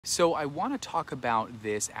So I want to talk about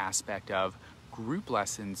this aspect of group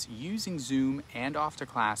lessons using Zoom and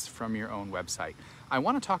Off2Class from your own website. I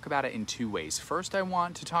want to talk about it in two ways. First, I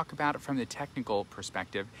want to talk about it from the technical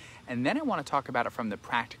perspective, and then I want to talk about it from the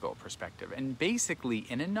practical perspective. And basically,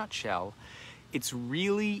 in a nutshell, it's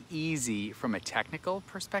really easy from a technical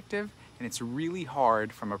perspective, and it's really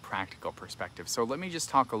hard from a practical perspective. So let me just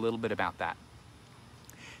talk a little bit about that.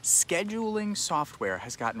 Scheduling software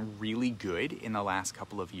has gotten really good in the last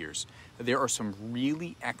couple of years. There are some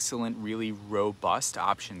really excellent, really robust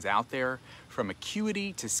options out there, from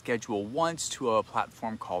Acuity to Schedule Once to a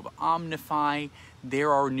platform called Omnify.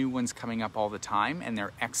 There are new ones coming up all the time, and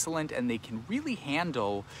they're excellent, and they can really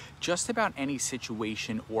handle just about any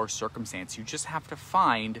situation or circumstance. You just have to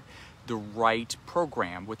find the right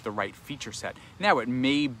program with the right feature set. Now, it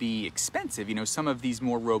may be expensive. You know, some of these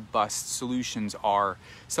more robust solutions are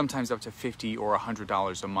sometimes up to $50 or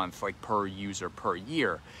 $100 a month, like per user per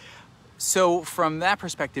year. So from that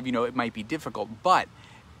perspective, you know, it might be difficult, but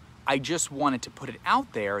I just wanted to put it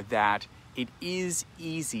out there that it is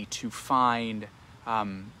easy to find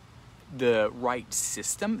the right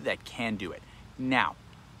system that can do it. Now,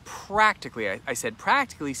 practically, I said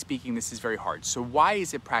practically speaking, this is very hard. So why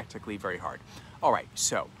is it practically very hard? All right,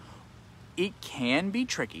 so it can be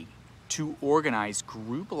tricky to organize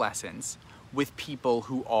group lessons with people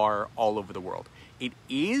who are all over the world. It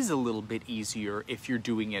is a little bit easier if you're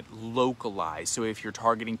doing it localized. So if you're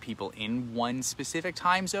targeting people in one specific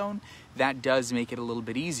time zone, that does make it a little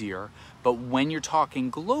bit easier. But when you're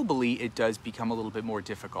talking globally, it does become a little bit more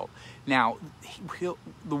difficult. Now,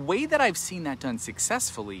 the way that I've seen that done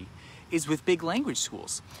successfully is with big language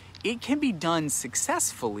schools. It can be done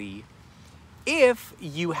successfully if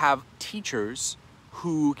you have teachers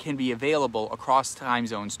who can be available across time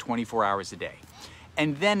zones 24 hours a day.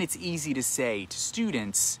 And then it's easy to say to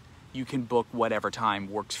students, you can book whatever time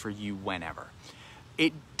works for you whenever.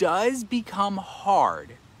 It does become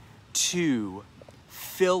hard to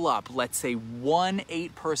fill up, let's say, one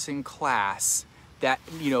 8-person class that,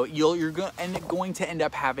 you know, you're going to end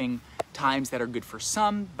up having times that are good for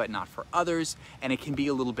some, but not for others, and it can be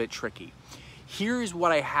a little bit tricky. Here's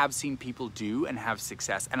what I have seen people do and have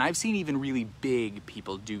success, and I've seen even really big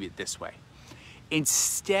people do it this way.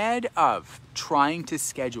 Instead of trying to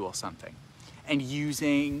schedule something and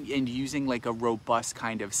using like a robust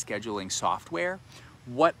kind of scheduling software,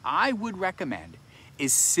 what I would recommend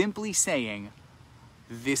is simply saying,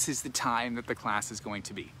 this is the time that the class is going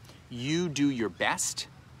to be. You do your best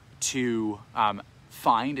to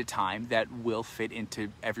find a time that will fit into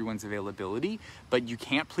everyone's availability, but you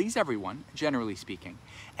can't please everyone, generally speaking.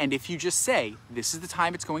 And if you just say, this is the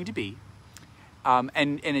time it's going to be, and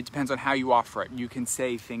it depends on how you offer it. You can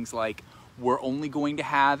say things like, we're only going to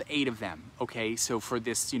have 8 of them, okay? So for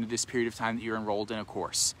this, this period of time that you're enrolled in a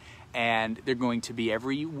course, and they're going to be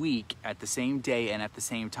every week at the same day and at the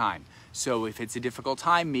same time. So if it's a difficult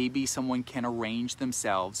time, maybe someone can arrange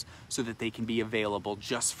themselves so that they can be available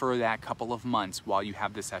just for that couple of months while you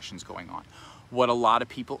have the sessions going on. What a lot of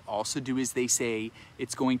people also do is they say,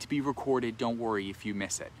 it's going to be recorded, don't worry if you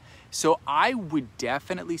miss it. So I would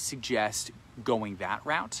definitely suggest going that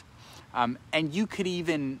route. And you could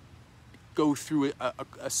even go through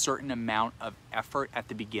a certain amount of effort at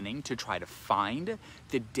the beginning to try to find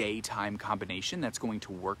the day-time combination that's going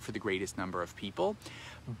to work for the greatest number of people.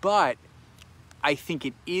 But I think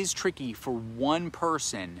it is tricky for one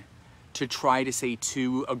person to try to say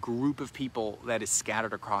to a group of people that is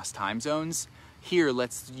scattered across time zones, here,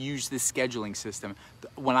 let's use this scheduling system.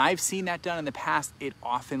 When I've seen that done in the past, it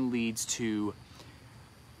often leads to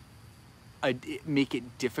make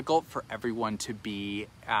it difficult for everyone to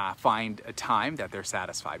find a time that they're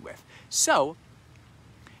satisfied with. So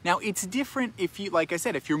now it's different if you, like I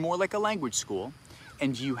said, if you're more like a language school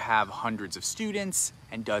and you have hundreds of students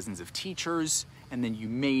and dozens of teachers, and then you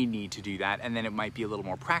may need to do that, and then it might be a little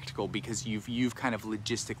more practical because you've kind of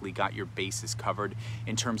logistically got your bases covered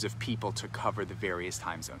in terms of people to cover the various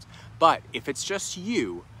time zones. But if it's just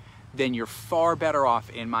you, then you're far better off,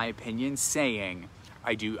 in my opinion, saying,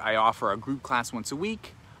 I offer a group class once a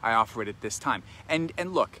week, I offer it at this time. And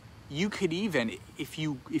look, you could even, if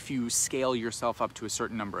you scale yourself up to a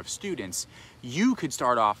certain number of students, you could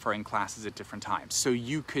start offering classes at different times. So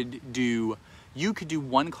you could do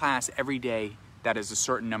one class every day that is a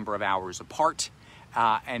certain number of hours apart,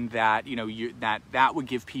 and that that would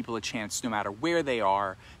give people a chance, no matter where they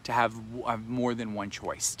are, to have more than one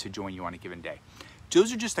choice to join you on a given day.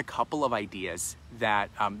 Those are just a couple of ideas that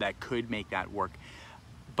that could make that work.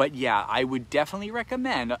 But yeah, I would definitely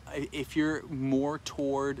recommend, if you're more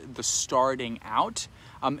toward the starting out,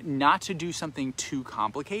 Not to do something too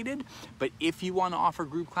complicated, but if you want to offer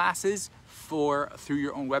group classes through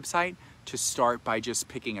your own website, to start by just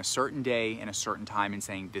picking a certain day and a certain time and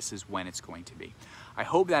saying this is when it's going to be. I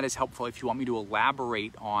hope that is helpful. If you want me to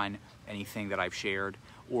elaborate on anything that I've shared,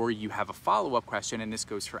 or you have a follow-up question, and this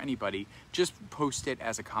goes for anybody, just post it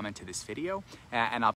as a comment to this video, and I'll